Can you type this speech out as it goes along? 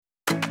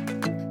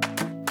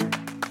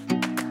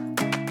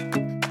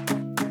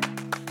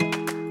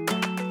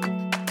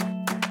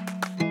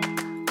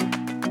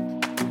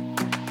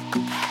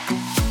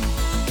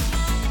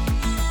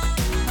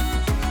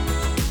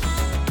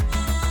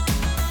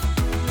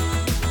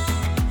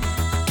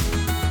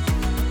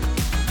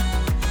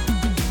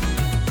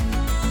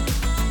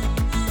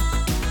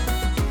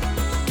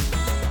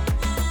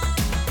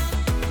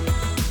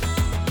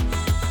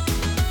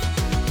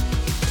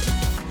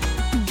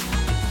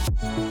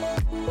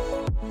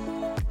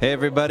Hey,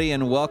 everybody,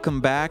 and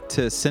welcome back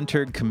to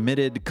Centered,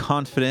 Committed,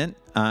 Confident.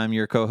 I'm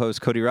your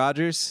co-host, Cody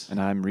Rogers. And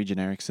I'm Regin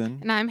Erickson.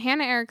 And I'm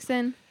Hannah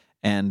Erickson.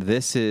 And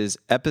this is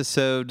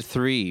episode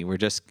 3. We're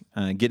just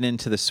getting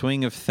into the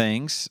swing of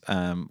things.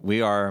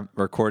 We are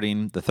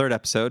recording the third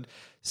episode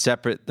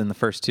separate than the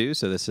first two,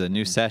 so this is a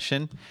new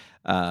session.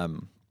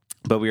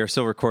 But we are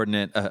still recording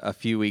it a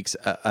few weeks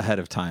ahead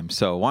of time.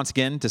 So once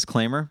again,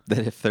 disclaimer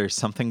that if there's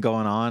something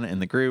going on in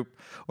the group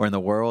or in the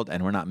world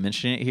and we're not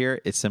mentioning it here,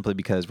 it's simply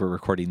because we're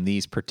recording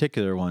these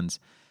particular ones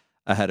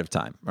ahead of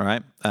time. All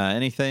right.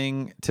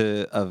 Anything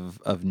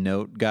of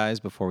note,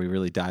 guys, before we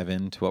really dive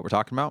into what we're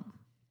talking about?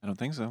 I don't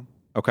think so.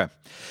 Okay.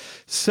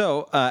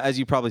 So as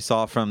you probably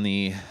saw from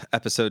the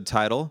episode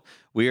title,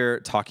 we're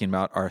talking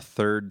about our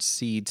third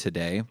C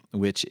today,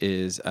 which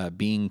is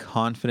being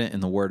confident in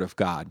the Word of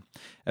God.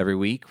 Every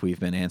week, we've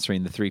been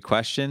answering the 3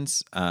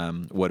 questions.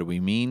 What do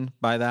we mean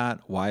by that?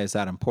 Why is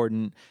that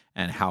important?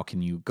 And how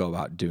can you go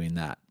about doing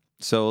that?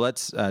 So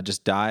let's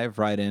just dive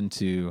right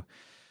into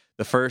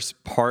the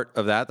first part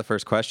of that, the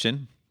first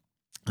question.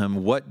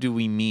 What do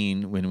we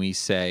mean when we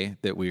say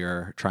that we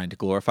are trying to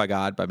glorify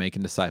God by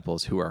making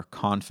disciples who are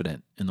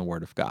confident in the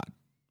Word of God?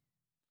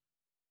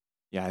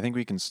 Yeah, I think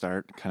we can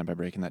start kind of by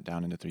breaking that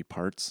down into 3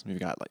 parts. We've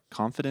got like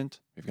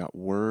confident, we've got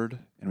word,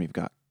 and we've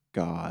got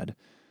God.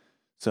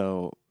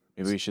 So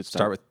maybe we should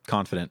start with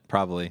confident,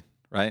 probably,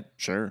 right?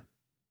 Sure.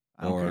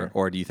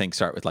 Or do you think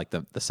start with like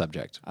the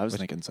subject? I was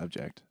thinking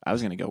subject. I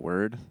was going to go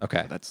word.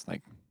 Okay. That's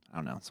like, I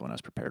don't know. It's the one I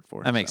was prepared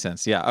for. That makes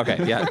sense. Yeah.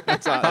 Okay. Yeah.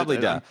 Probably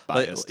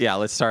does. Yeah.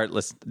 Let's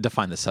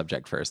define the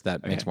subject first.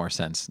 That makes more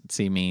sense.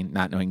 See, me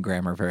not knowing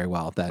grammar very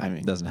well,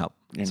 that doesn't help.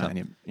 You're not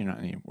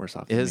any worse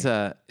off than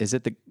me. Is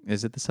it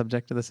the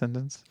subject of the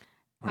sentence?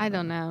 I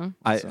don't know.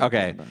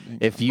 Okay.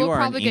 If you we'll are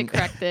probably get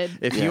corrected.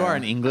 If you are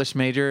an English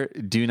major,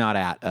 do not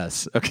at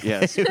us. Okay.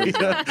 Yes. Please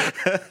don't.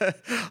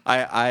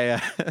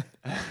 I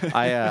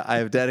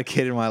have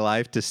dedicated my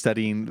life to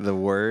studying the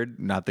word,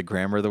 not the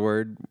grammar of the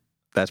word.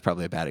 That's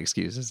probably a bad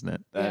excuse, isn't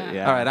it?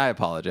 Yeah. All right, I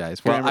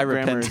apologize. Well, I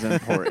repent. Grammar is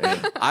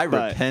important. I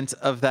repent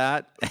of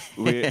that.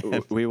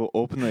 we will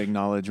openly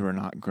acknowledge we're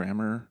not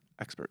grammar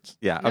experts.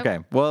 Yeah. Yep. Okay.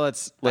 Well,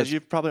 let's. As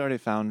you've probably already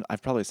found,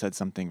 I've probably said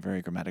something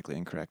very grammatically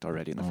incorrect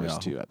already in the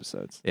first 2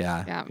 episodes.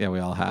 Yeah. We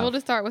all have. We'll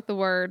just start with the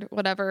word,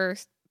 whatever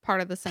part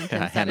of the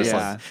sentence.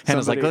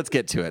 Hannah's like, let's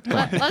get to it.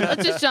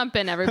 Let's just jump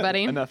in,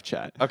 everybody. Enough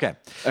chat. Okay.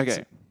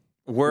 Okay.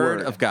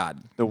 Word of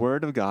God. The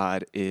Word of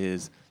God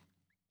is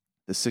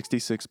the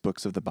 66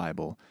 books of the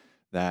Bible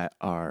that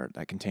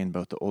contain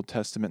both the Old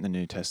Testament and the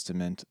New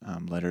Testament,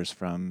 letters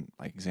from,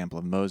 like, example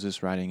of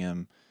Moses writing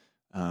them,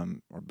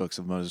 or books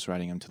of Moses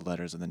writing them, to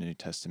letters of the New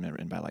Testament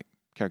written by like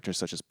characters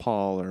such as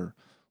Paul or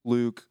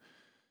Luke,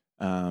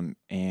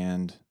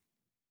 and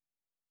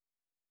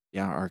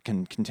are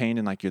contained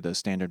in like the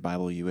standard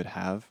Bible you would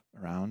have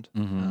around.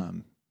 Mm-hmm.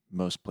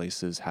 Most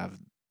places have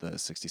the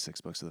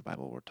 66 books of the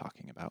Bible we're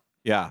talking about.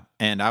 Yeah,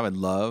 and I would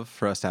love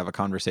for us to have a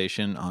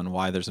conversation on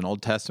why there's an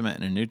Old Testament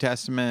and a New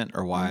Testament,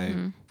 or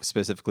why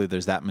specifically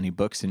there's that many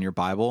books in your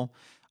Bible.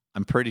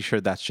 I'm pretty sure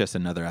that's just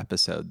another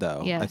episode,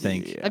 though. Yes. I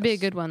think That'd be a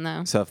good one,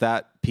 though. So if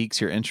that piques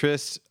your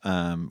interest,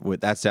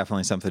 that's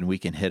definitely something we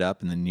can hit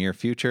up in the near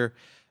future.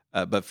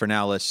 But for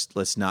now,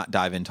 let's not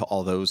dive into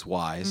all those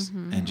whys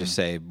and just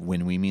say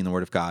when we mean the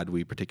Word of God,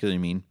 we particularly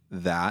mean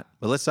that.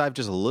 But let's dive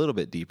just a little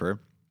bit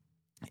deeper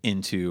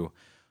into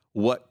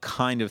what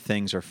kind of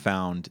things are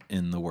found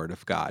in the Word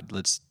of God.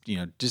 Let's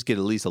just get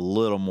at least a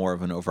little more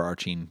of an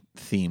overarching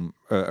theme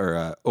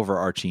or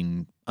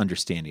overarching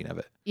understanding of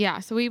it. Yeah,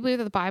 so we believe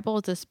that the Bible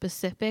is a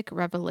specific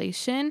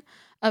revelation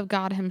of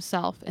God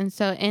himself. And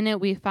so in it,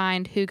 we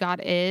find who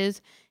God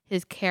is,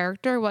 his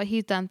character, what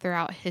he's done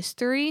throughout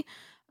history.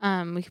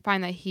 We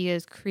find that he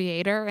is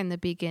creator in the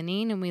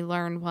beginning, and we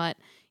learn what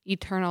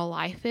eternal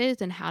life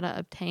is and how to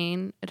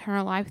obtain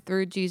eternal life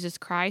through Jesus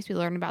Christ. We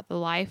learn about the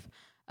life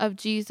of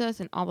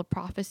Jesus and all the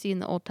prophecy in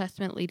the Old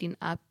Testament leading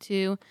up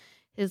to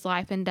his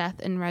life and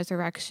death and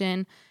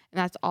resurrection. And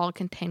that's all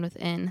contained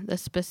within the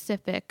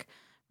specific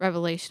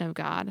revelation of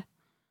God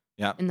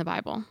in the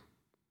Bible.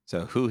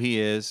 So who he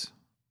is,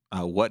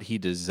 what he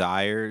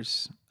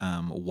desires,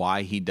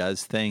 why he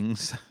does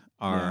things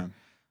are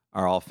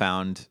all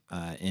found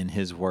in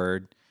his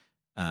word.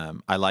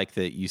 I like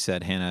that you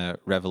said, Hannah,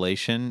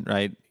 revelation,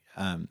 right?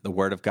 The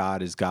Word of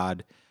God is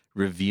God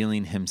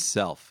revealing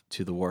himself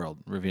to the world,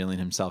 revealing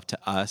himself to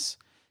us.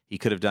 He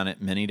could have done it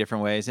many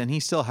different ways, and he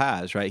still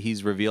has, right?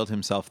 He's revealed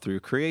himself through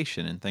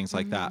creation and things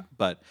like that.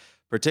 But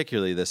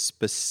particularly the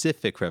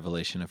specific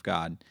revelation of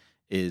God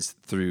is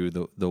through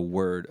the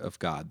Word of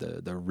God,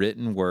 the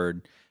written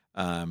Word,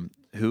 or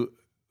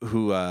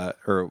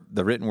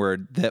the written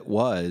Word that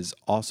was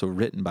also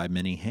written by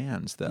many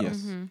hands, though.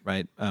 Yes.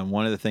 Right?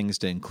 One of the things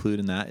to include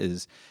in that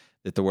is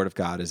that the Word of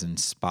God is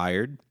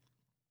inspired,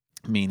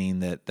 meaning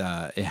that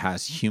it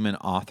has human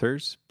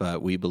authors,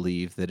 but we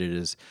believe that it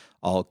is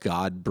all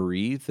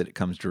God-breathed, that it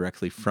comes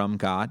directly from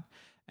God.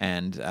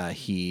 And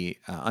he,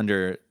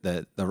 under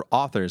the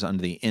authors,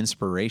 under the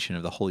inspiration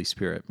of the Holy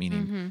Spirit,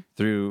 meaning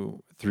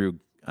through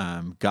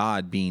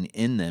God being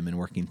in them and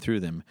working through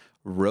them,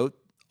 wrote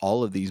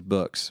all of these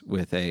books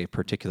with a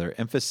particular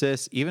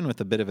emphasis, even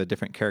with a bit of a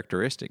different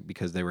characteristic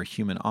because they were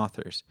human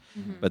authors,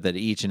 but that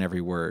each and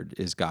every word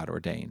is God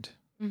ordained.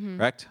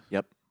 Correct?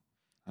 Yep.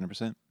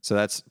 100%. So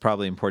that's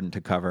probably important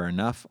to cover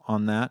enough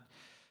on that.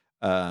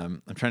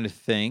 I'm trying to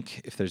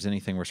think if there's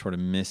anything we're sort of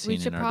missing We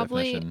should in our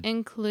probably definition.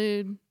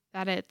 include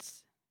that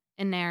it's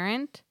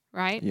inerrant,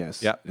 right?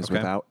 Yes. Yep. It's Okay.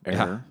 without Yeah.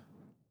 error.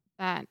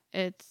 That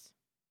it's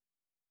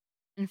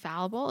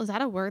infallible. Is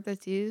that a word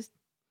that's used?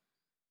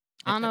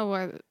 I don't know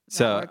where. that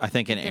So word's I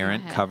think in my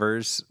inerrant head.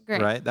 covers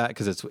Great. right that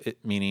because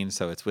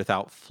it's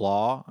without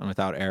flaw and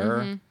without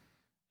error. Mhm.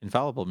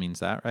 Infallible means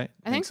that, right?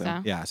 I think so.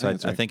 Yeah. I So think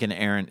that's I right. think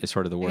inerrant is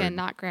sort of the word. Again,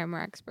 not grammar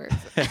experts.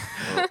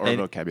 Or And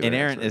vocabulary.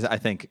 inerrant is, experts.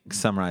 I think,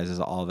 summarizes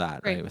all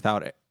that, right? Right.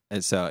 Without it,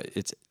 and so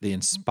it's the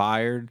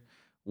inspired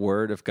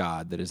word of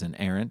God that is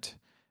inerrant.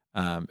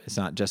 It's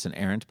not just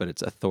inerrant, but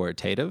it's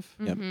authoritative.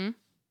 Yep. Mhm.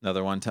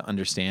 Another one to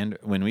understand.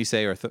 When we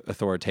say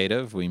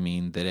authoritative, we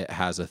mean that it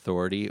has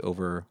authority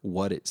over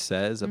what it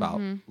says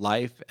about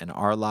life and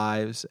our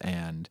lives,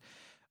 and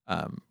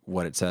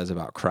what it says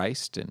about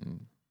Christ.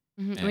 And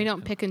And we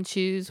don't pick and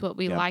choose what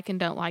we Yep. like and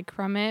don't like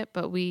from it,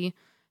 but we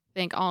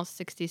think all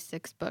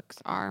 66 books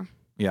are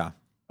yeah,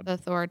 the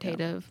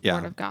authoritative Yeah.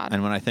 word of God.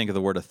 and when I think of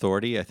the word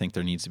authority, I think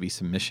there needs to be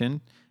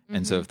submission.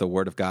 And so if the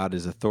word of God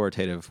is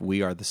authoritative,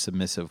 we are the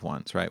submissive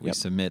ones, right? We Yep.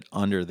 submit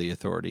under the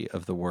authority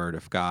of the word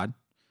of God.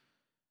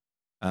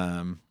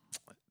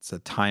 It's a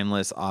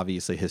timeless,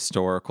 obviously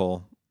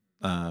historical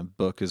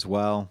book as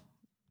well.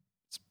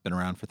 It's been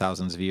around for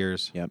thousands of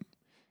years. Yep.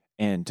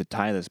 And to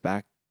tie this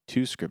back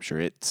to Scripture,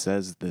 it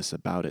says this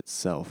about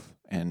itself,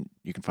 and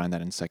you can find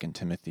that in 2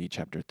 Timothy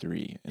chapter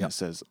 3. And Yep. it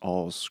says,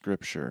 all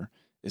Scripture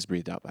is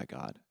breathed out by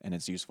God, and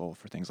it's useful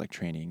for things like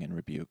training and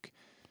rebuke,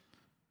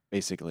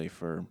 basically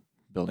for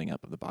building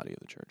up of the body of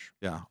the church.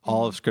 Yeah,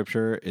 all of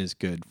Scripture is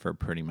good for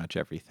pretty much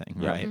everything,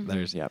 Yep. right?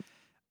 There's Yep.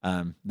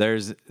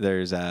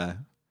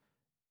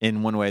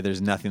 In one way,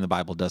 there's nothing the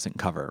Bible doesn't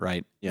cover,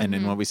 right? Yeah. And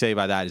then what we say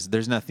by that is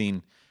there's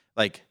nothing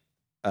like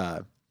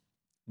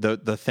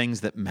the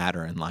things that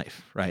matter in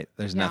life, right?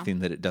 There's Yeah. nothing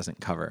that it doesn't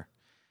cover.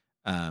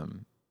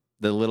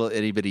 The little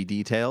itty bitty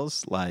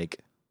details,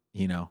 like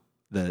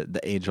the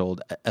age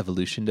old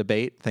evolution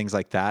debate, things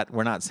like that.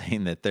 We're not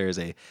saying that there's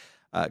a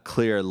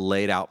clear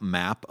laid out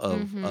map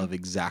of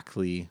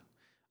exactly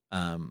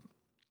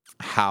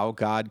how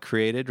God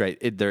created, right?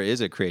 There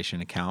is a creation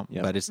account,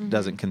 Yep. but it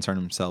doesn't concern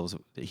himself.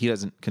 He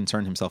doesn't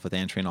concern himself with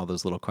answering all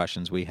those little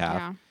questions we have.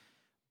 Yeah.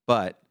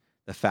 But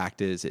the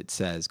fact is, it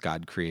says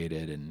God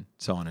created and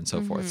so on and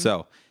so forth.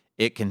 So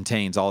it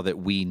contains all that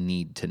we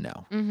need to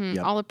know.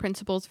 Yep. All the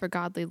principles for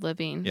godly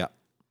living. Yeah.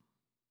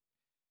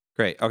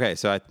 Great. Okay.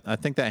 So I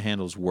think that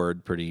handles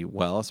word pretty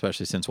well,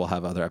 especially since we'll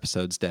have other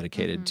episodes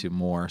dedicated to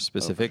more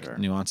specific sure.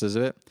 nuances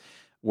of it.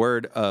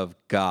 Word of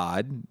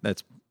God,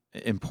 that's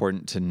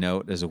important to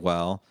note as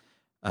well.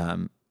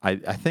 I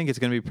think it's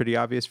going to be pretty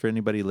obvious for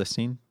anybody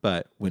listening,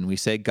 but when we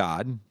say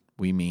God,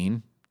 we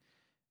mean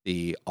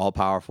the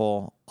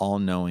all-powerful,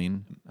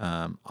 all-knowing,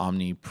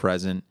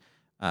 omnipresent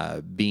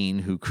being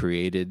who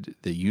created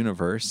the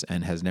universe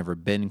and has never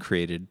been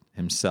created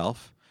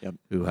himself. Yep.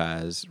 Who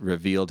has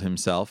revealed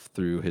himself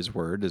through his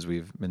word, as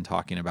we've been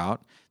talking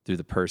about, through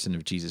the person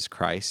of Jesus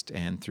Christ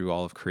and through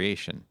all of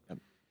creation. Yep.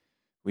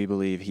 We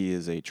believe he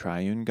is a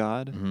triune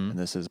God, Mhm. and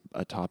this is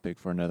a topic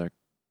for another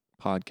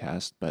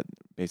podcast, but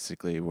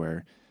basically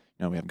where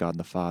we have God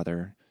the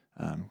Father,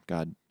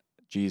 God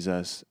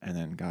Jesus, and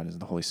then God is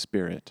the Holy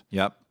Spirit,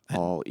 Yep.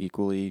 all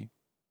equally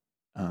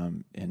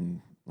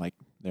in like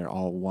they're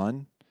all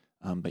one,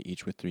 but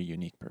each with 3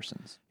 unique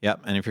persons.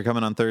 Yep. And if you're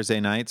coming on Thursday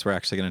nights, we're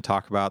actually going to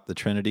talk about the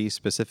Trinity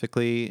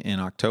specifically in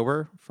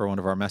October for one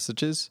of our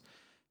messages.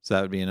 So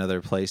that would be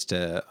another place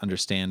to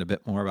understand a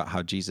bit more about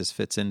how Jesus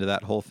fits into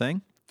that whole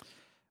thing.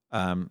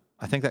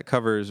 I think that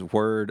covers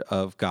Word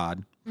of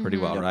God pretty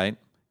well, Yep. right?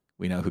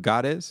 We know who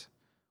God is.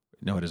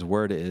 We know what his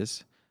word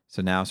is.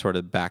 So now sort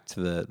of back to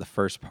the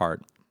first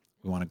part.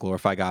 We want to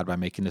glorify God by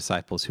making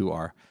disciples who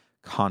are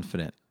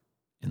confident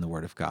in the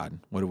word of God.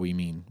 What do we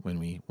mean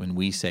when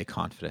we say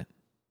confident?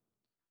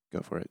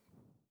 Go for it.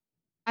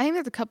 I think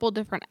there's a couple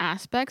different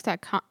aspects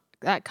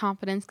that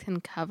confidence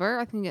can cover.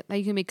 I think that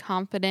you can be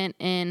confident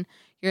in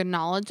your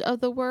knowledge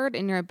of the word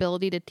and your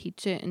ability to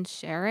teach it and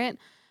share it.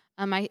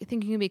 I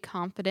think you can be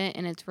confident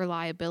in its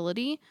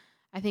reliability.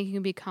 I think you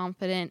can be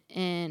confident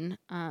in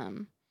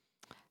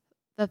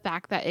the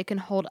fact that it can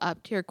hold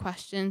up to your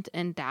questions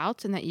and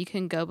doubts, and that you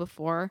can go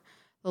before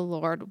the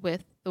Lord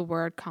with the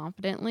word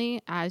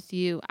confidently as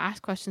you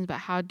ask questions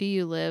about how do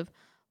you live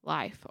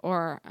life,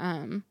 or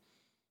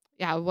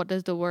what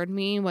does the word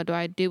mean? What do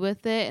I do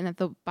with it? And that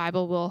the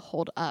Bible will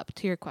hold up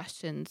to your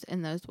questions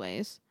in those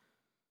ways.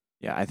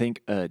 Yeah, I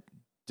think a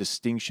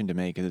distinction to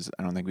make is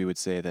I don't think we would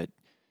say that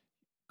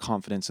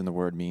confidence in the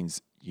word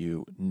means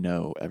you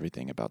know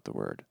everything about the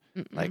word.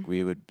 Mm-mm. Like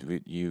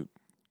you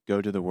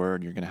go to the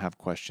word, you're going to have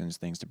questions,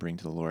 things to bring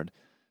to the Lord.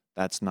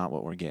 That's not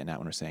what we're getting at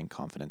when we're saying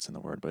confidence in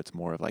the word, but it's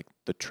more of like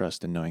the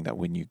trust in knowing that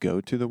when you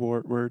go to the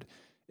word,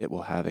 it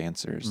will have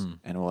answers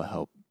and it will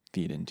help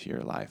feed into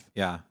your life.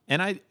 Yeah.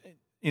 And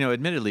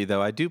admittedly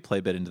though, I do play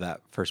a bit into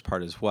that first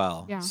part as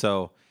well. Yeah.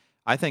 So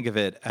I think of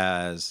it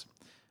as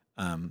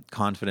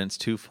confidence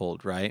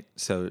twofold, right?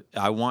 So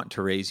I want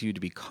to raise you to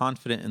be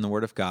confident in the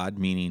Word of God,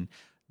 meaning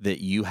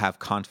that you have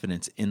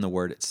confidence in the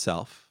Word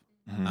itself.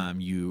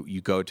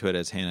 You go to it,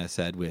 as Hannah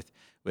said,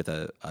 with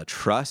a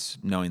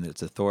trust, knowing that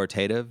it's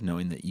authoritative,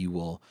 knowing that you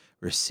will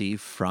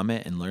receive from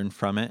it and learn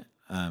from it.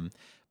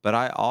 But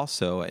I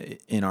also,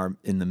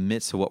 in the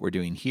midst of what we're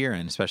doing here,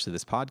 and especially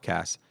this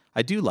podcast,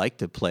 I do like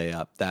to play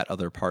up that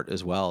other part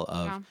as well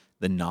of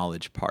the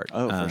knowledge part.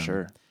 Oh, for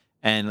sure.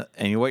 And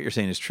what you're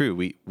saying is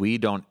true. We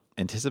don't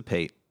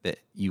anticipate that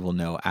you will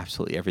know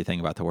absolutely everything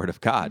about the Word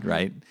of God,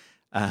 right?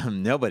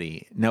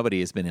 Nobody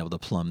has been able to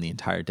plumb the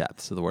entire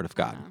depths of the Word of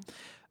God.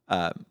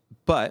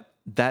 But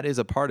that is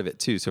a part of it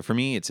too. So for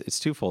me, it's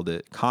twofold.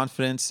 That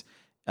confidence,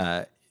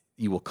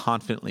 you will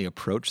confidently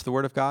approach the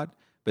Word of God,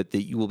 but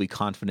that you will be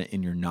confident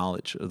in your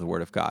knowledge of the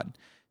Word of God.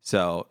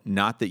 So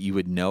not that you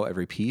would know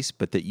every piece,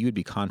 but that you would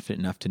be confident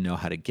enough to know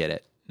how to get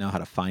it, know how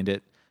to find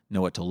it,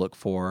 know what to look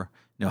for,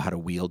 know how to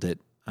wield it.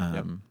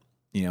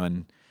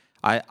 And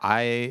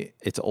I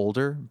it's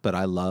older, but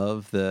I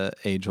love the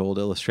age-old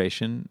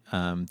illustration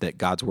that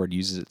God's Word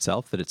uses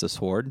itself, that it's a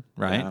sword,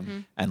 right?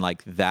 And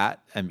like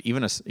that,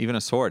 even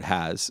a sword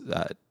has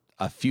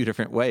a few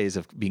different ways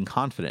of being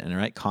confident, and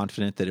right,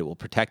 confident that it will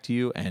protect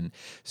you and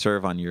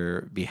serve on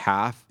your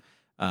behalf,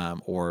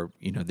 or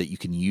that you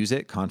can use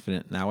it,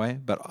 confident in that way,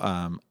 but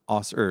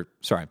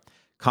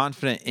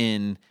confident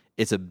in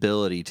its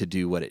ability to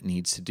do what it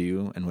needs to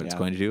do and what it's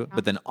going to do,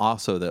 but then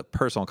also the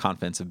personal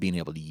confidence of being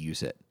able to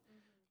use it.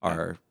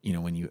 Or,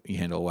 when you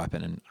handle a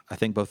weapon. And I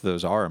think both of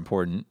those are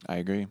important. I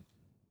agree.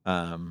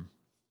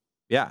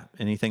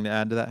 Anything to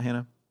add to that,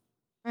 Hannah?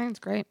 I think it's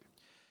great.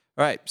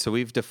 All right. So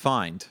we've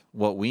defined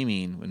what we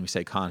mean when we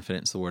say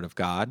confidence, the Word of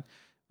God.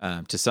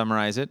 To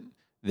summarize it,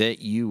 that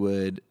you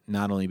would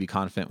not only be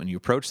confident when you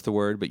approach the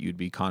Word, but you'd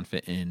be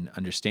confident in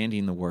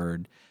understanding the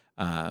Word.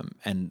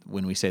 And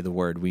when we say the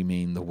Word, we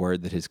mean the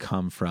Word that has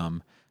come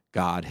from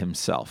God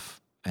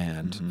Himself.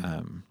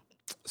 And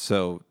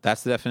so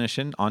that's the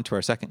definition. On to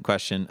our second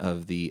question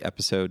of the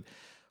episode.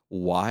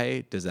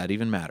 Why does that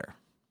even matter?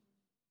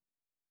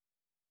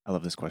 I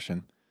love this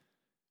question.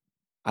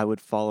 I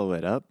would follow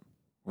it up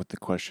with the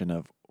question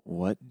of,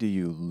 what do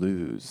you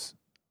lose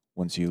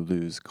once you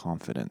lose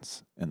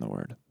confidence in the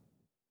Word?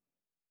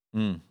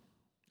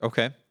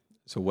 Okay.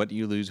 So what do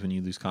you lose when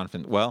you lose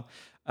confidence? Well,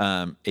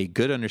 a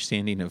good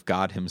understanding of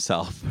God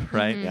Himself,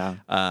 right? Yeah.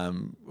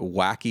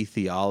 Wacky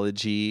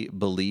theology,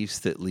 beliefs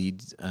that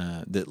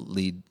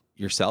lead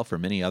yourself or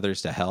many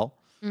others to hell.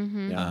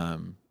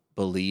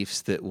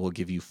 Beliefs that will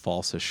give you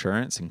false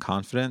assurance and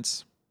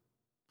confidence.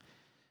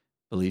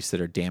 Beliefs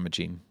that are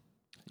damaging.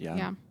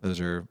 Yeah. Those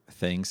are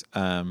things.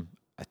 I'd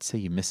say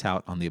you miss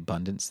out on the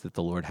abundance that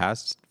the Lord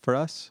has for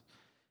us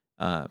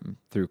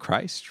through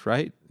Christ,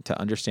 right? To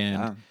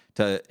understand,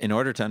 in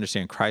order to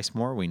understand Christ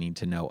more, we need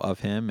to know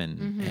of Him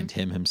and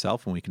Him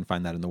Himself, and we can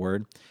find that in the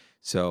Word.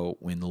 So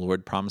when the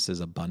Lord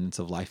promises abundance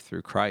of life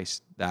through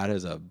Christ, that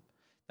is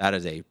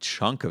a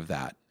chunk of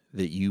that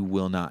you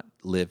will not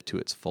live to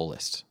its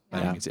fullest.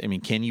 Yeah. I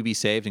mean, can you be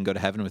saved and go to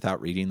heaven without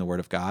reading the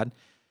Word of God?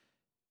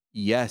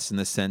 Yes, in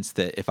the sense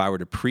that if I were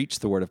to preach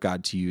the Word of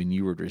God to you and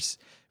you were to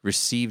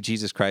receive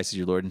Jesus Christ as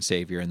your Lord and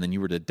Savior, and then you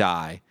were to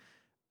die,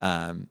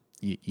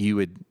 you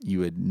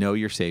would know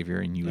your Savior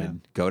and you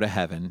would go to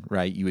heaven,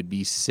 right? You would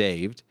be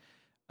saved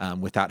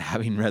without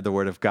having read the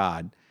Word of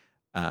God.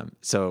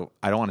 So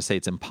I don't want to say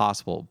it's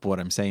impossible, but what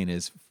I'm saying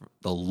is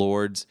the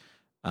Lord's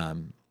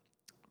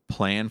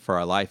plan for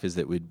our life is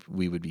that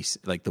we would be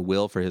like, the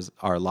will for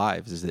our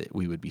lives is that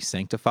we would be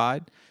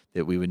sanctified,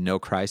 that we would know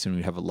Christ and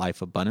we'd have a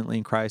life abundantly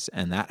in Christ.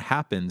 And that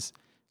happens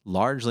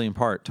largely in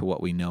part to what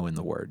we know in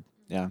the Word.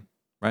 Yeah.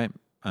 Right.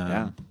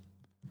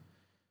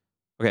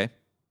 Okay.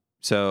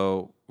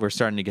 So we're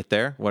starting to get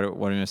there. What do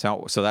we miss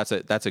out? So that's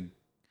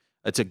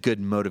a good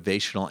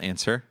motivational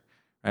answer,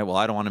 right? Well,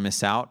 I don't want to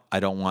miss out.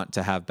 I don't want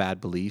to have bad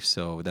beliefs.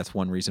 So that's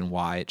one reason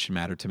why it should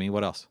matter to me.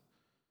 What else?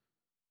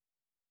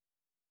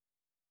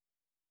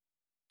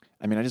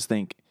 I mean, I just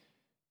think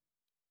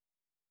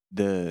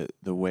the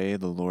way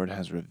the Lord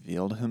has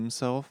revealed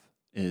Himself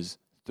is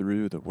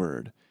through the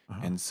Word.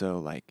 And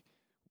so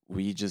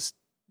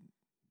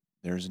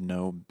there's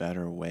no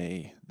better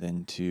way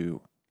than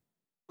to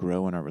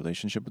grow in our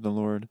relationship with the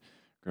Lord,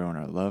 grow in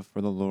our love for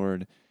the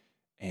Lord,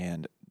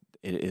 and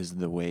it is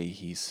the way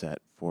He set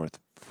forth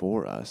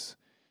for us.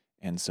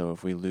 And so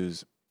if we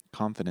lose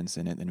confidence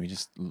in it, then we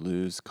just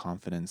lose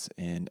confidence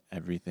in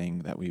everything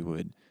that we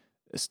would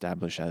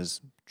establish as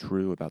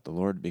true about the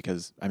Lord,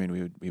 because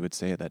we would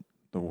say that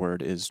the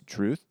Word is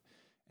truth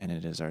and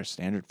it is our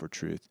standard for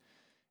truth.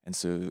 And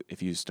so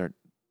if you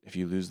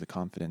lose the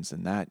confidence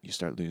in that, you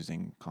start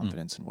losing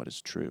confidence in what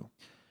is true.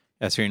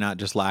 Yeah, so you're not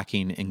just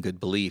lacking in good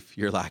belief,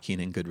 you're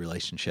lacking in good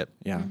relationship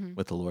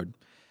with the Lord.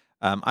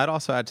 I'd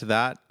also add to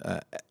that,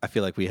 I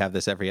feel like we have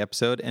this every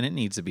episode, and it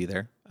needs to be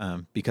there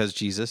because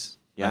Jesus,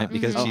 right?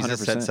 Because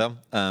Jesus 100%. said so.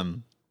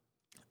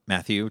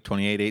 Matthew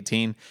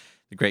 28:18,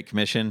 the Great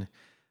Commission,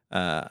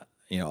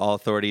 all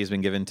authority has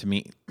been given to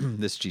me.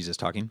 This is Jesus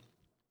talking.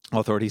 All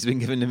authority has been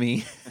given to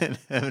me in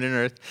heaven and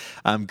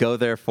earth. Go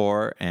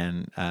therefore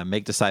and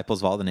make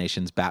disciples of all the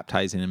nations,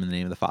 baptizing them in the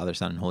name of the Father,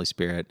 Son, and Holy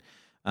Spirit,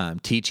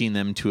 teaching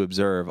them to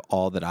observe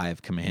all that I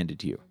have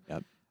commanded you.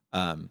 Yep.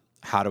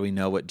 How do we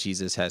know what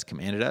Jesus has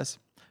commanded us?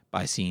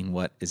 By seeing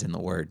what is in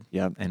the Word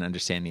and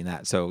understanding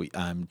that. So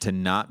to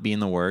not be in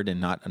the Word and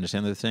not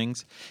understand those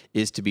things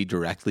is to be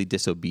directly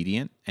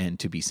disobedient and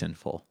to be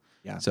sinful.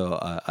 Yeah. So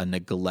a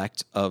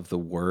neglect of the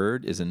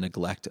Word is a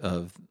neglect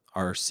of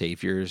our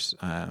Savior's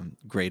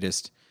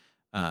greatest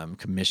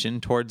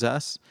commission towards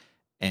us,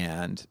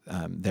 and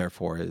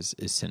therefore is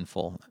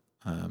sinful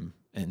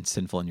and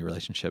sinful in your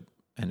relationship,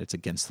 and it's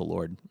against the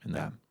Lord in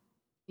that.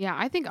 Yeah,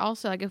 I think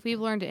also, like, if we've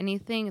learned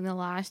anything in the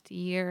last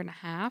year and a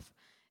half,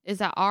 is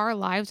that our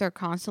lives are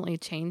constantly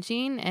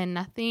changing and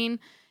nothing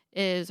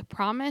is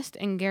promised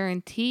and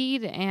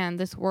guaranteed, and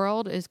this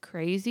world is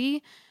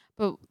crazy,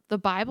 but the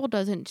Bible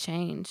doesn't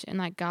change, and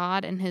like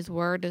God and His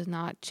Word does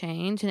not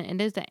change,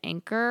 and it is the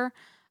anchor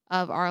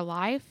of our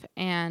life.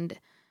 And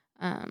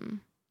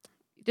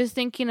just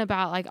thinking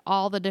about like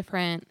all the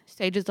different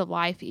stages of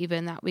life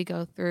even that we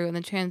go through and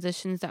the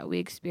transitions that we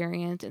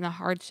experience and the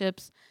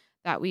hardships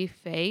that we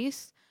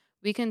face,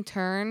 we can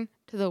turn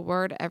to the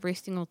Word every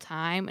single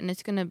time, and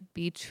it's going to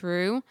be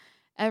true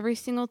every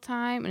single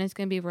time, and it's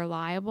going to be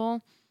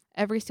reliable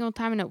every single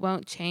time, and it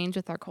won't change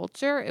with our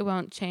culture. It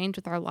won't change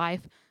with our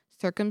life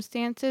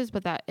circumstances,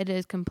 but that it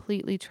is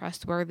completely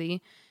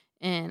trustworthy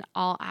in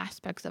all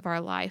aspects of our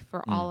life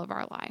for all of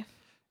our life.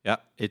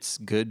 Yep. It's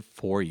good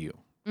for you.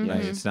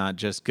 Right? It's not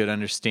just good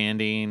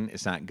understanding.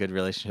 It's not good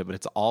relationship, but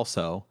it's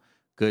also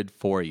good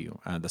for you.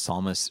 The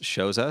psalmist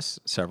shows us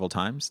several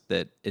times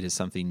that it is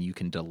something you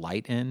can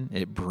delight in.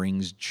 It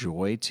brings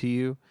joy to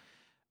you.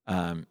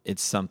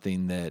 It's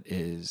something that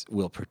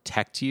will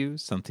protect you,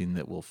 something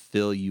that will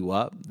fill you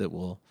up, that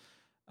will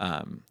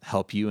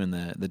help you in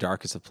the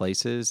darkest of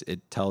places.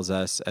 It tells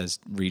us, as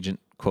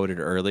Regent quoted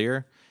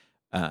earlier,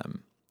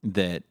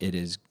 that it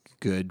is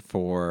good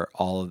for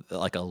all of,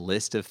 like, a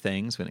list of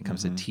things when it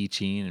comes to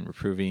teaching and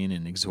reproving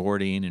and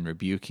exhorting and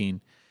rebuking,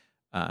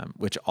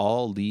 which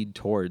all lead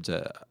towards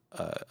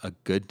a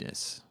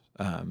goodness.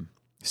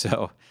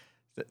 So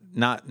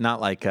not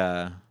like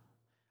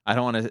I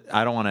don't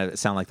want to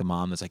sound like the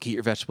mom that's like, eat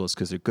your vegetables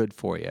because they're good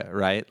for you,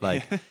 right?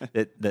 Like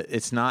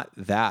it's not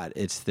that.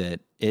 It's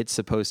that it's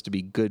supposed to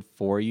be good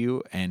for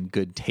you and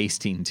good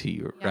tasting to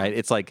you, right?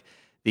 It's like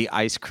the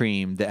ice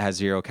cream that has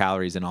 0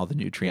 calories and all the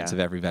nutrients of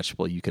every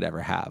vegetable you could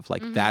ever have.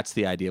 Like that's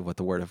the idea of what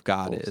the Word of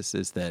God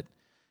is that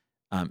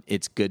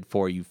it's good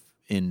for you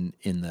in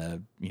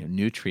the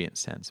nutrient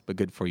sense, but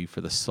good for you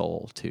for the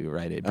soul too,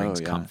 right? It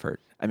brings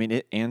comfort. I mean,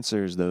 it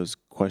answers those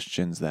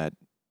questions that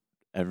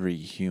every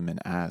human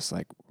asks,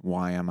 like,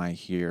 why am I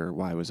here?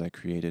 Why was I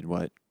created?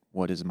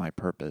 What is my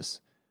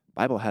purpose?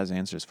 Bible has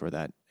answers for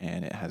that,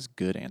 and it has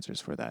good answers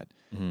for that.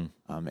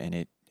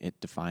 And it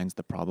defines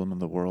the problem of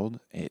the world.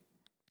 It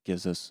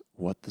gives us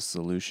what the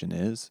solution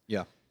is.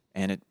 Yeah.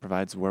 And it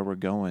provides where we're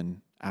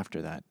going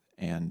after that.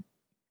 And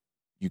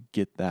you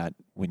get that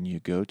when you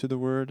go to the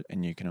Word,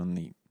 and you can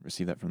only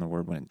receive that from the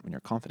Word when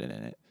you're confident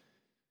in it.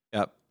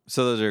 Yep.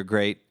 So those are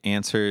great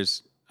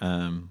answers.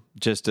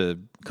 Just to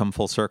come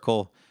full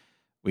circle,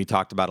 we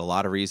talked about a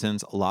lot of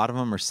reasons. A lot of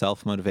them are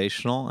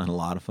self-motivational, and a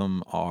lot of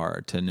them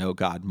are to know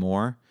God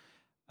more.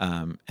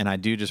 And I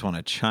do just want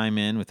to chime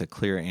in with a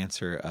clear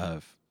answer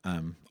of,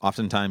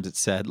 oftentimes it's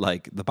said,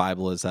 like, the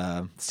Bible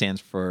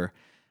stands for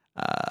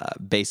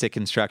basic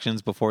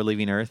instructions before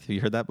leaving Earth. Have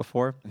you heard that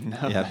before?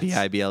 No.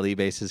 Yeah, BIBLE,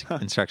 basic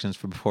instructions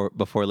for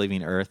before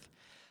leaving Earth.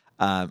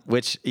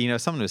 Which,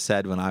 someone was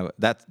said when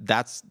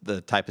that's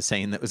the type of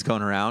saying that was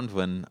going around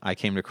when I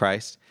came to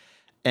Christ.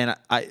 And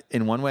I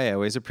in one way, I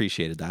always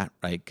appreciated that,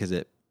 right? Because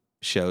it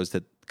shows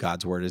that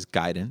God's Word is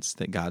guidance,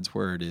 that God's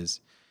Word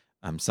is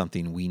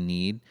something we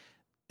need.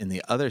 In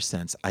the other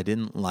sense, I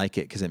didn't like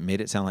it because it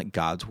made it sound like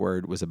God's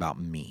Word was about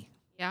me.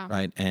 Yeah.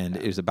 Right. And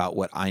it was about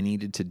what I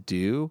needed to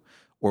do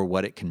or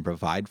what it can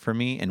provide for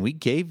me. And we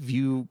gave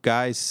you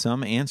guys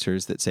some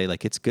answers that say,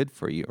 like, it's good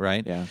for you,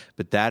 right? Yeah.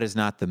 But that is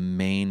not the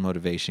main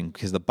motivation,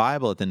 because the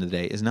Bible at the end of the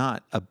day is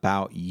not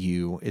about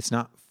you. It's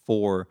not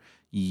for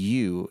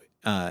you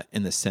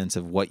in the sense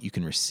of what you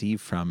can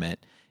receive from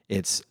it.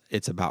 It's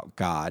about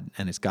God,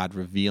 and it's God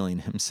revealing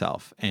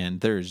Himself. And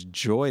there's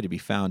joy to be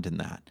found in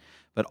that.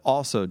 But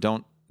also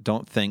don't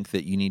think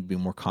that you need to be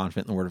more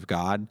confident in the Word of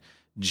God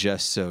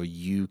just so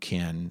you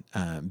can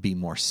be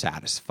more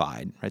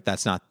satisfied, right?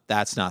 That's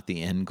not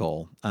the end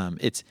goal.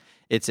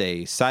 It's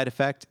a side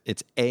effect.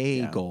 It's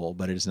a goal,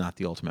 but it is not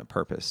the ultimate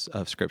purpose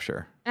of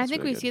Scripture. And I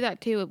think we see that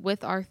too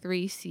with our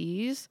 3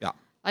 C's. Yeah.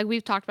 Like,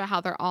 we've talked about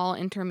how they're all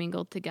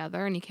intermingled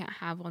together, and you can't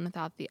have one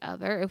without the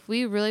other. If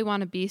we really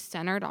want to be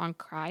centered on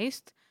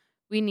Christ,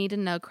 we need to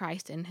know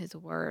Christ in His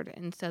Word.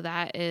 And so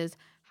that is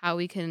how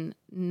we can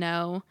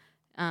know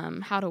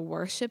how to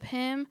worship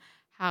Him,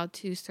 how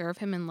to serve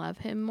Him and love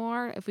Him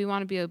more. If we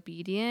want to be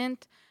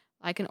obedient,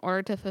 like, in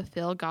order to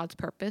fulfill God's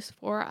purpose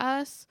for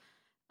us,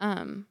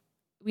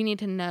 we need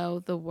to know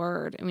the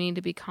word, and we need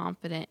to be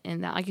confident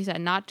in that. Like you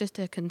said, not just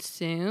to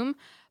consume,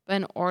 but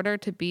in order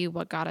to be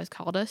what God has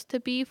called us to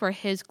be for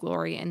his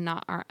glory and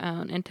not our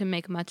own, and to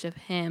make much of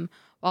him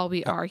while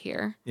we are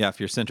here. Yeah, if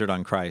you're centered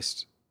on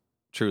Christ,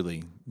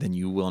 truly, then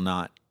you will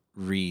not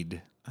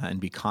read and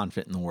be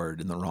confident in the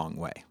word in the wrong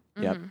way.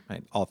 Yep.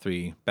 Right. All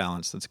three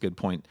balance. That's a good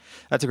point.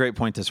 That's a great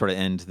point to sort of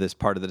end this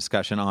part of the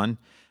discussion on.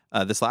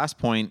 This last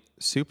point,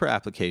 super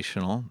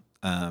applicational.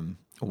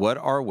 What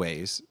are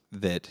ways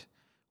that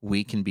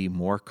we can be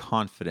more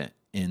confident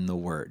in the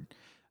word,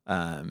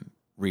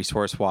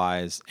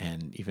 resource-wise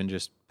and even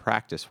just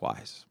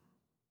practice-wise?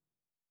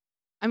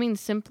 I mean,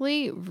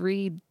 simply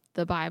read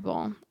the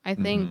Bible, I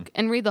think,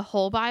 and read the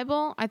whole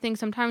Bible. I think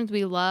sometimes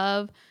we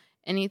love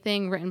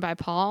anything written by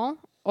Paul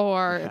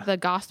or the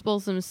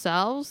Gospels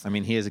themselves. I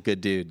mean, he is a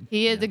good dude.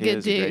 He is a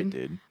good a great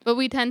dude. But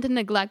we tend to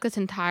neglect this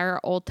entire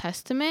Old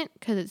Testament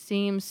because it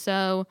seems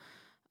so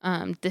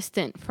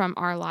distant from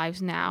our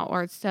lives now,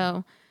 or it's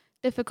so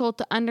difficult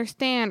to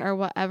understand, or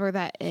whatever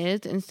that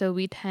is. And so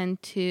we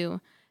tend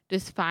to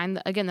just find,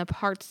 the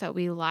parts that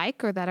we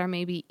like or that are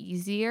maybe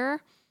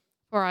easier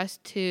for us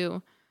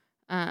to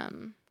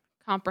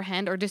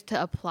comprehend, or just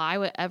to apply.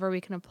 Whatever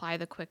we can apply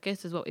the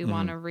quickest is what we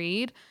want to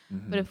read.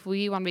 But if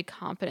we want to be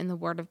confident in the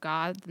Word of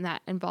God, then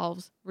that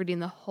involves reading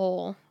the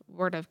whole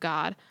Word of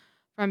God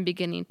from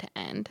beginning to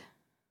end.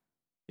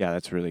 Yeah,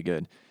 that's really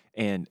good.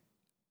 And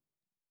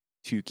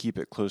to keep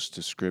it close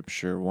to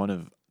Scripture, one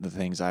of the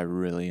things I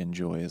really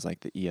enjoy is like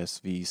the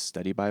ESV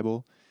Study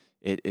Bible.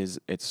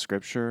 It's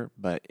Scripture,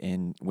 but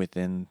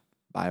within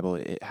Bible,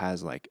 it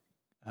has like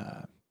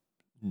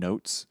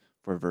notes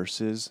for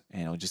verses,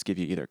 and it'll just give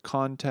you either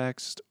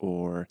context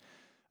or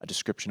a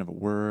description of a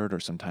word, or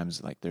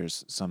sometimes like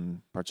there's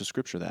some parts of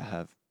Scripture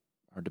that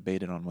are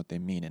debated on what they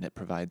mean, and it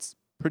provides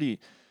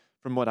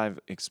from what I've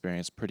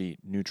experienced, pretty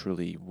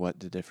neutrally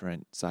what the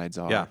different sides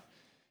are. Yeah.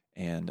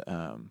 And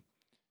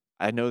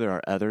I know there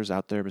are others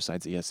out there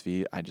besides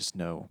ESV. I just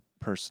know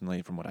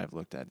personally from what I've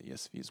looked at,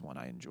 ESV is one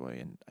I enjoy,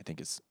 and I think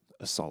it's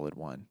a solid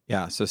one.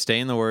 Yeah, so stay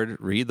in the Word,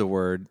 read the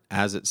Word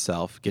as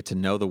itself, get to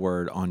know the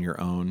Word on your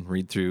own,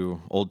 read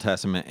through Old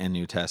Testament and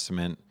New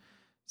Testament.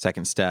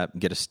 Second step,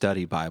 get a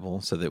study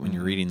Bible so that when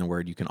you're reading the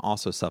Word, you can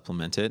also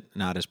supplement it,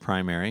 not as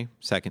primary,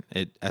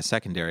 as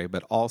secondary,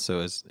 but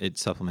also as it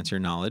supplements your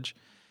knowledge,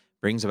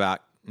 brings about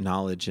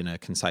knowledge in a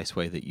concise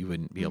way that you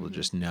wouldn't be able to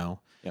just know.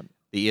 Yep.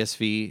 The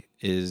ESV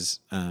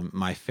is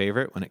my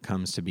favorite when it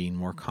comes to being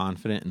more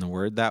confident in the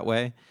Word that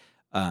way.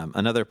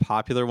 Another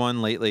popular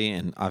one lately,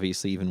 and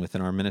obviously even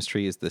within our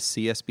ministry, is the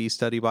CSB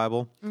Study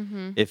Bible.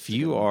 If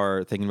you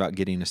are thinking about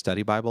getting a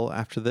study Bible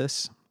after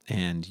this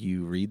and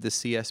you read the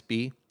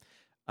CSB,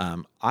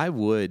 I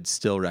would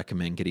still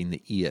recommend getting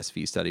the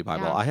ESV Study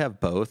Bible. Yeah. I have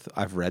both.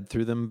 I've read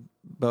through them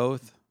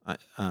both.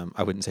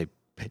 I wouldn't say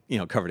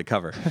cover to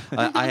cover.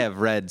 I have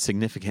read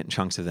significant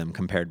chunks of them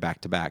compared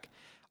back to back.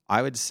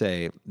 I would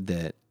say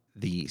that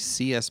the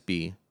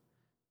CSB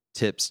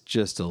tips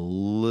just a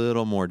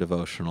little more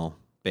devotional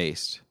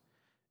based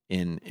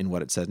in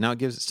what it says. Now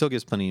it still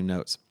gives plenty of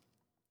notes,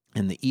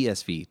 and the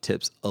ESV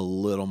tips a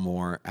little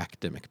more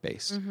academic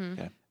based.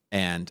 Okay.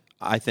 And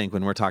I think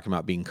when we're talking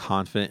about being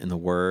confident in the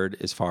Word,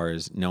 as far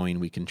as knowing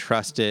we can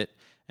trust it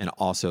and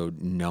also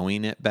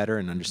knowing it better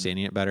and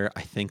understanding it better,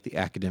 I think the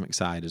academic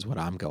side is what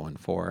I'm going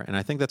for, and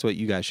I think that's what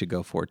you guys should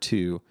go for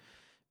too,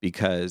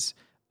 because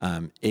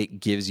it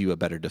gives you a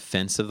better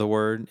defense of the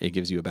Word. It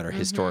gives you a better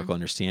historical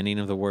understanding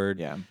of the Word.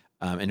 Yeah.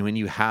 And when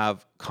you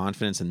have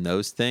confidence in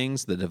those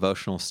things, the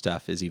devotional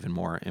stuff is even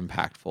more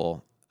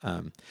impactful.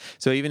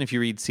 So even if you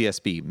read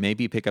CSB,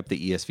 maybe pick up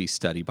the ESV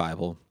Study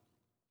Bible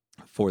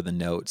for the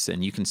notes,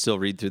 and you can still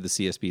read through the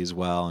CSB as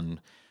well. And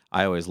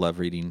I always love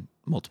reading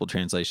multiple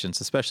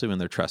translations, especially when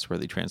they're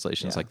trustworthy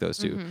translations like those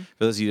two.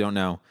 For those of you who don't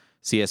know,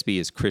 CSB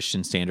is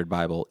Christian Standard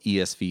Bible.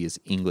 ESV is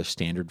English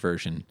Standard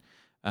Version.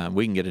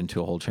 We can get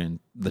into a whole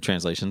the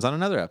translations on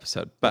another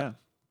episode. But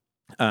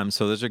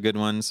so those are good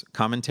ones.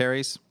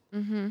 Commentaries.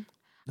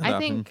 I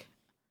think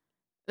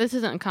this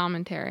isn't a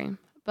commentary,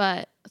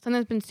 but something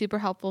that's been super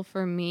helpful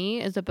for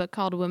me is a book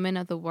called Women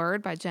of the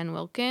Word by Jen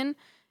Wilkin.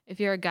 If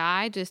you're a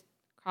guy, just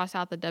cross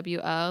out the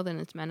W-O, then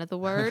it's Men of the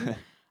Word.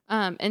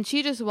 And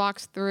she just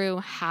walks through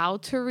how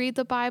to read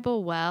the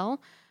Bible well,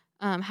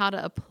 how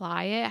to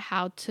apply it,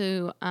 how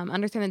to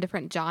understand the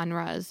different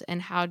genres,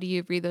 and how do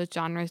you read those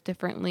genres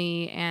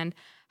differently, and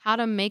how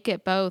to make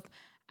it both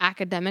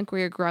academic, where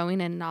you're growing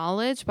in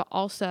knowledge, but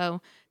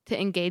also to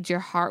engage your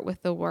heart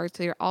with the Word,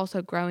 so you're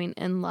also growing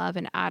in love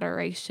and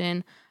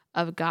adoration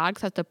of God,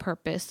 because that's the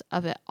purpose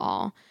of it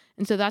all.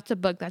 And so that's a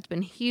book that's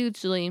been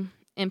hugely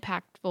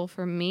impactful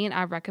for me, and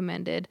I've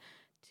recommended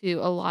to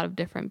a lot of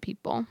different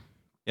people.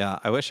 Yeah,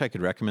 I wish I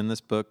could recommend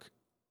this book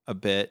a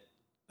bit.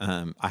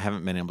 I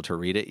haven't been able to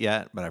read it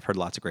yet, but I've heard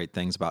lots of great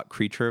things about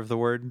Creature of the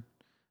Word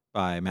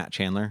by Matt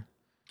Chandler,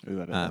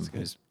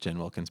 who's Jen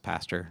Wilkin's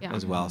pastor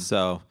as well.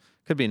 So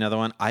could be another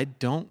one. I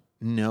don't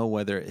know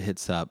whether it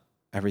hits up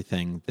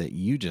everything that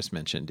you just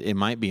mentioned. It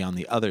might be on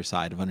the other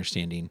side of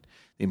understanding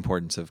the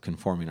importance of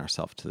conforming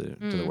ourselves to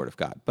the Word of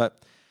God.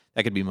 But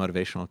that could be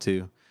motivational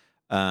too.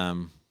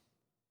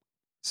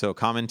 So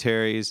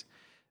commentaries,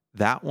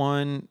 that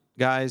one,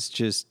 guys,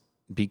 just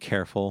be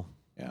careful.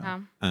 Yeah.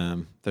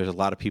 There's a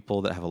lot of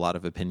people that have a lot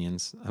of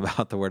opinions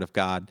about the Word of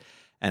God,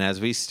 and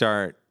as we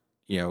start,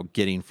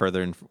 getting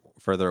further and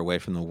further away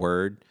from the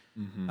Word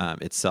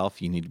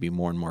itself, you need to be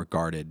more and more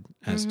guarded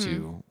as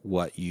to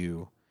what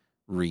you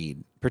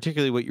read,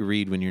 particularly what you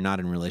read when you're not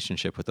in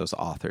relationship with those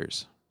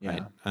authors.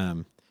 Yeah.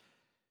 Right?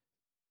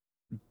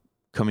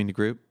 Coming to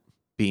group,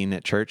 being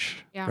at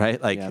church,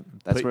 right? Like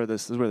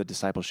this is where the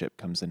discipleship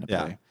comes into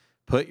play.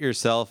 Put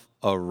yourself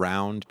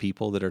around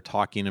people that are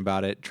talking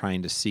about it,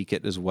 trying to seek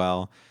it as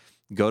well.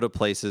 Go to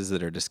places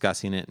that are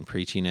discussing it and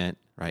preaching it,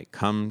 right?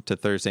 Come to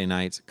Thursday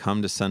nights,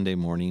 come to Sunday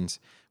mornings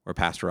where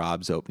Pastor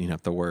Rob's opening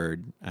up the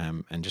Word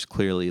and just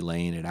clearly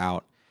laying it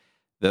out.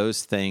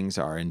 Those things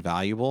are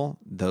invaluable.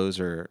 Those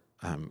are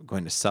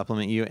going to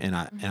supplement you. And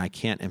I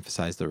can't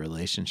emphasize the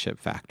relationship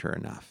factor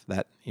enough.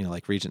 That,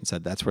 like Regent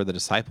said, that's where the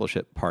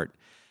discipleship part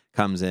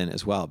comes in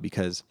as well,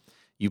 because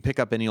you pick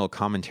up any old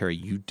commentary,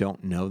 you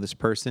don't know this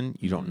person,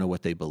 you don't know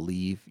what they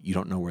believe, you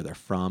don't know where they're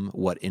from,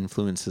 what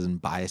influences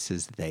and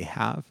biases they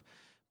have.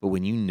 But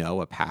when you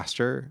know a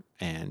pastor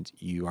and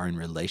you are in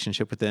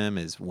relationship with them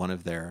as one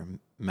of their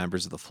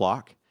members of the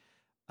flock,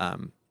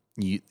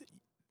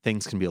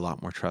 things can be a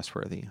lot more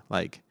trustworthy.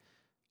 Like,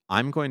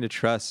 I'm going to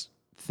trust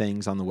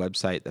things on the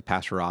website that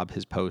Pastor Rob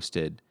has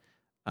posted.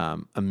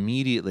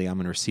 Immediately, I'm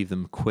going to receive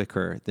them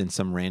quicker than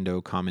some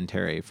rando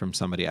commentary from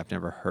somebody I've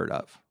never heard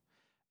of.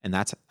 And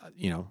that's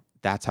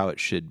how it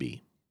should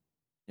be.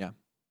 Yeah,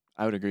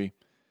 I would agree.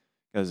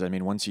 Because,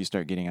 once you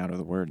start getting out of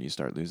the Word, you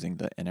start losing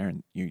the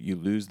inerrant. You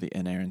lose the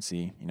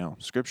inerrancy.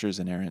 Scripture is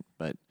inerrant,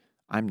 but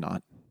I'm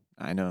not.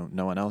 I know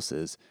no one else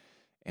is.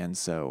 And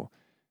so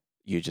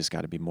you just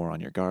got to be more on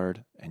your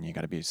guard, and you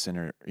got to be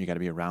centered. You got to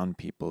be around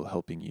people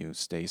helping you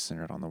stay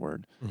centered on the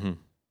Word. Mm-hmm.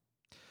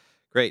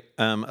 Great.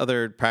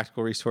 Other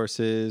practical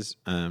resources,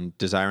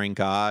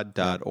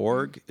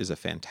 desiringgod.org is a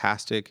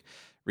fantastic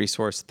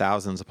resource.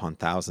 Thousands upon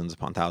thousands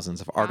upon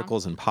thousands of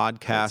articles and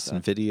podcasts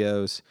and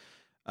videos.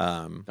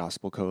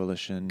 Gospel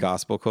Coalition.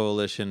 Gospel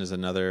Coalition is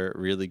another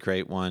really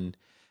great one.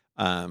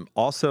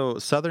 Also,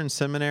 Southern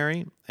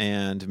Seminary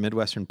and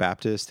Midwestern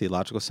Baptist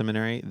Theological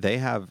Seminary, they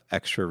have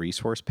extra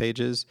resource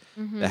pages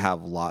that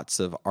have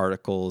lots of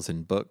articles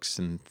and books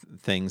and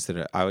things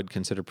that I would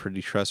consider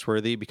pretty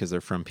trustworthy because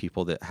they're from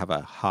people that have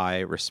a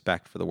high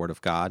respect for the Word of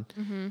God.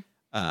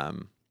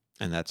 And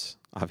that's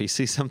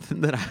obviously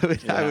something that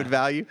I would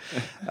value.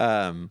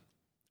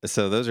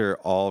 So those are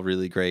all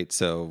really great.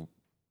 So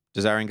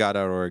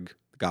desiringgod.org,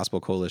 Gospel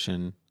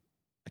Coalition.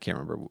 I can't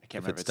remember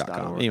if it's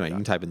 .com. Anyway, you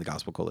can type in the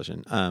Gospel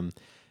Coalition.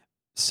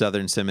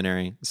 Southern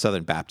Seminary,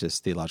 Southern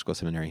Baptist Theological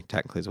Seminary,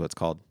 technically is what it's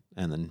called,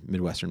 and then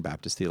Midwestern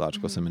Baptist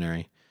Theological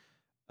Seminary.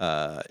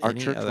 Our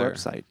church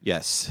website.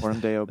 Yes.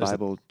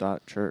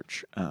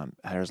 ForumDeoBible.church.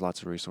 There's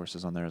lots of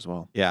resources on there as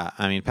well. Yeah.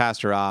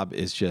 Pastor Rob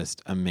is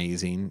just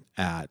amazing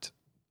at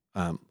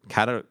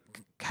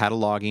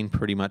cataloging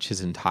pretty much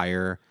his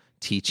entire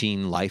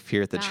teaching life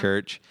here at the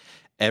church.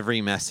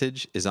 Every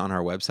message is on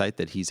our website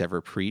that he's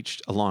ever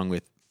preached, along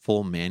with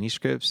full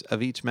manuscripts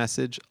of each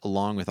message,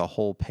 along with a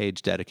whole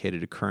page dedicated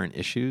to current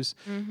issues.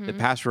 That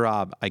Pastor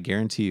Rob, I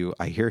guarantee you,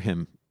 I hear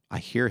him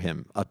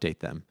update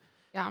them.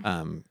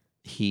 Yeah.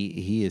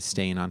 He is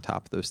staying on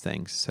top of those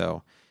things.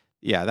 So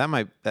yeah,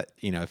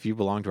 if you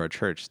belong to our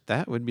church,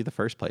 that would be the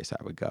first place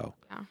I would go.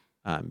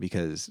 Yeah.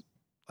 Because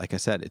like I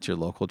said, it's your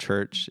local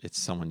church.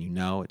 It's someone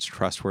it's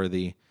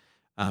trustworthy.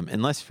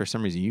 Unless for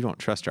some reason you don't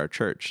trust our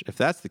church. If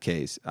that's the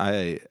case,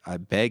 I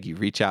beg you,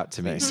 reach out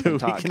to me so we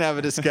can have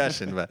a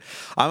discussion. But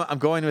I'm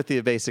going with the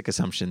basic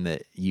assumption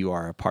that you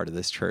are a part of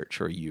this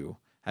church, or you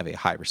have a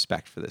high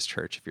respect for this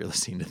church if you're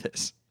listening to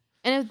this.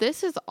 And if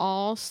this is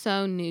all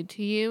so new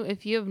to you,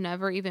 if you have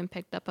never even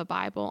picked up a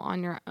Bible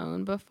on your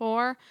own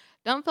before,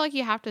 don't feel like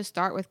you have to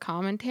start with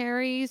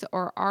commentaries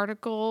or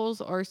articles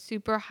or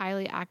super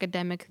highly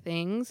academic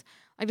things.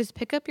 Like, just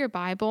pick up your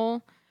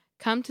Bible.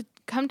 Come to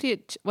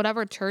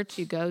whatever church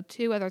you go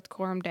to, whether it's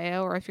Coram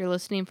Deo or if you're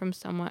listening from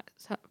somewhere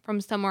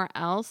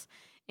else,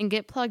 and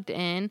get plugged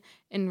in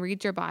and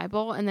read your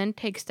Bible, and then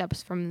take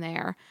steps from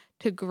there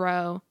to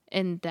grow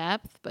in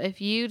depth. But if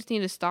you just need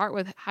to start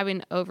with having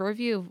an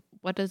overview of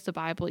what does the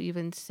Bible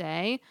even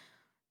say,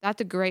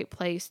 that's a great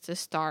place to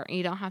start.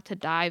 You don't have to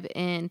dive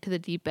into the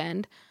deep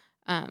end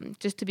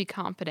just to be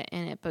confident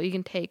in it, but you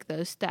can take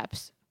those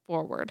steps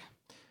forward.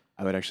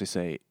 I would actually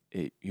say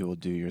you will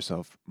do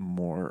yourself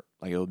more,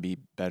 like, it will be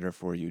better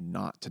for you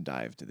not to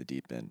dive to the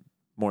deep end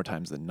more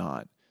times than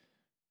not.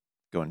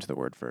 Go into the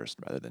Word first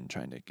rather than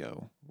trying to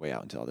go way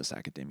out into all this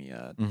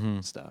academia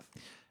stuff.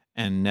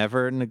 And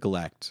never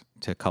neglect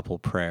to couple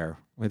prayer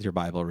with your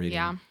Bible reading.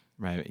 Yeah.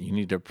 Right. You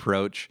need to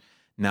approach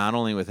not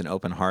only with an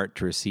open heart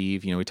to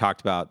receive. We talked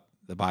about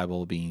the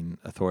Bible being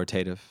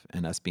authoritative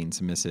and us being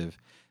submissive.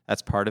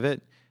 That's part of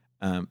it.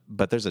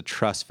 But there's a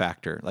trust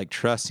factor, like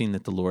trusting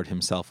that the Lord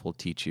himself will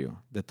teach you,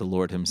 that the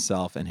Lord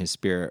himself and his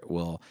Spirit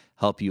will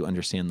help you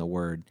understand the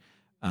Word.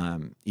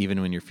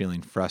 even when you're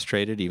feeling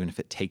frustrated, even if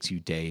it takes you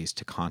days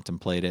to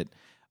contemplate it.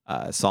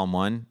 Psalm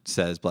 1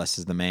 says, blessed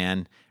is the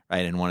man,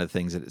 right? And one of the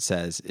things that it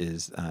says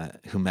is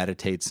who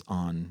meditates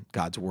on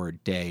God's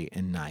word day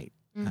and night.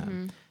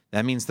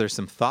 That means there's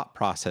some thought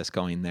process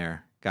going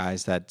there,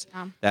 guys. That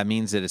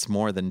means that it's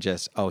more than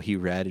just, he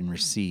read and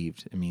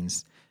received. It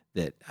means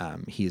that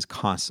he is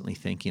constantly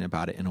thinking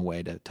about it in a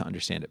way to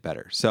understand it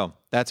better. So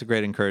that's a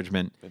great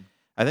encouragement. Good.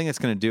 I think it's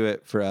going to do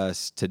it for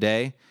us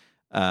today.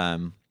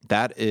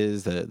 That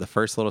is the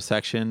first little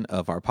section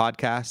of our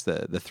podcast,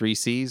 the 3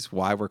 C's,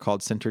 why we're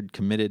called Centered,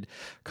 Committed,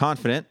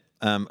 Confident.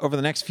 Over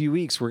the next few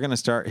weeks, we're going to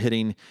start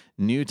hitting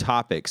new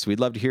topics.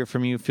 We'd love to hear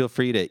from you. Feel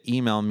free to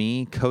email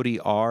me,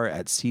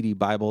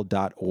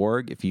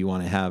 codyr@cdbible.org, if you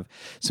want to have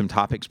some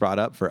topics brought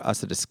up for us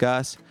to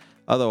discuss.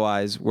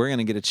 Otherwise, we're going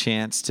to get a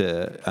chance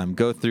to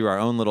go through our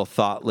own little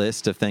thought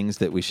list of things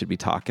that we should be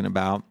talking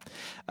about.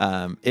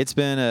 It's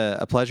been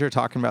a pleasure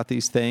talking about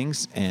these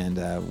things,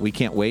 and we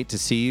can't wait to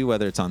see you,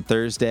 whether it's on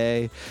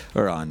Thursday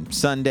or on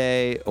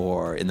Sunday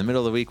or in the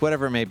middle of the week,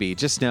 whatever it may be.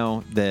 Just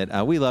know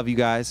that we love you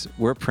guys.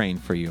 We're praying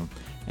for you,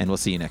 and we'll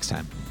see you next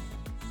time.